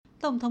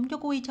Tổng thống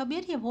Jokowi cho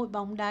biết Hiệp hội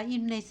bóng đá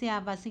Indonesia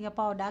và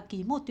Singapore đã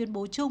ký một tuyên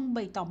bố chung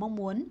bày tỏ mong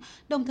muốn,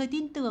 đồng thời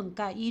tin tưởng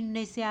cả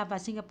Indonesia và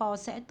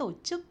Singapore sẽ tổ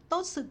chức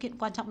tốt sự kiện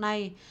quan trọng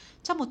này.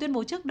 Trong một tuyên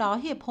bố trước đó,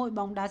 Hiệp hội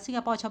bóng đá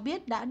Singapore cho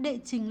biết đã đệ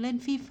trình lên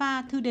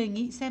FIFA thư đề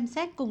nghị xem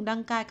xét cùng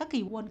đăng cai các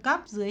kỳ World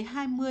Cup dưới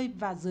 20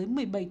 và dưới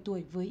 17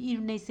 tuổi với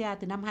Indonesia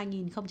từ năm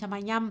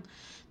 2025.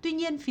 Tuy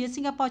nhiên, phía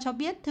Singapore cho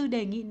biết thư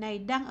đề nghị này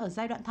đang ở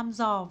giai đoạn thăm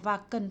dò và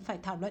cần phải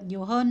thảo luận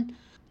nhiều hơn.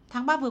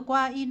 Tháng 3 vừa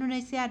qua,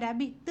 Indonesia đã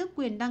bị tước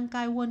quyền đăng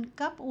cai World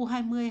Cup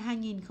U-20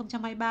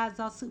 2023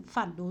 do sự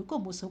phản đối của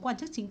một số quan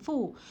chức chính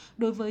phủ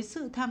đối với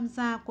sự tham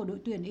gia của đội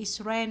tuyển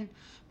Israel.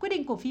 Quyết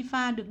định của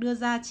FIFA được đưa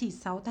ra chỉ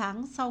 6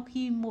 tháng sau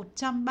khi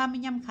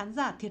 135 khán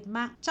giả thiệt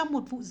mạng trong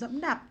một vụ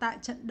giẫm đạp tại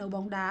trận đấu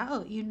bóng đá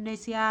ở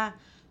Indonesia.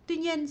 Tuy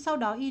nhiên, sau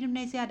đó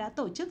Indonesia đã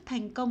tổ chức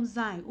thành công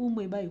giải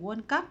U17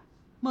 World Cup,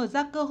 mở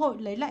ra cơ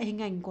hội lấy lại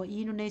hình ảnh của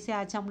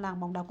Indonesia trong làng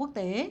bóng đá quốc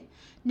tế.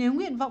 Nếu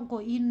nguyện vọng của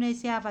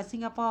Indonesia và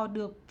Singapore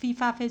được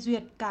FIFA phê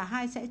duyệt, cả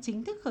hai sẽ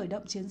chính thức khởi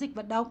động chiến dịch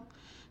vận động.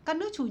 Các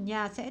nước chủ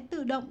nhà sẽ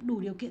tự động đủ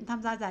điều kiện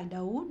tham gia giải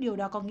đấu, điều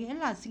đó có nghĩa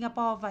là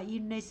Singapore và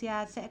Indonesia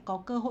sẽ có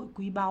cơ hội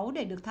quý báu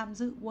để được tham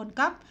dự World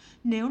Cup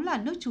nếu là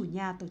nước chủ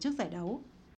nhà tổ chức giải đấu.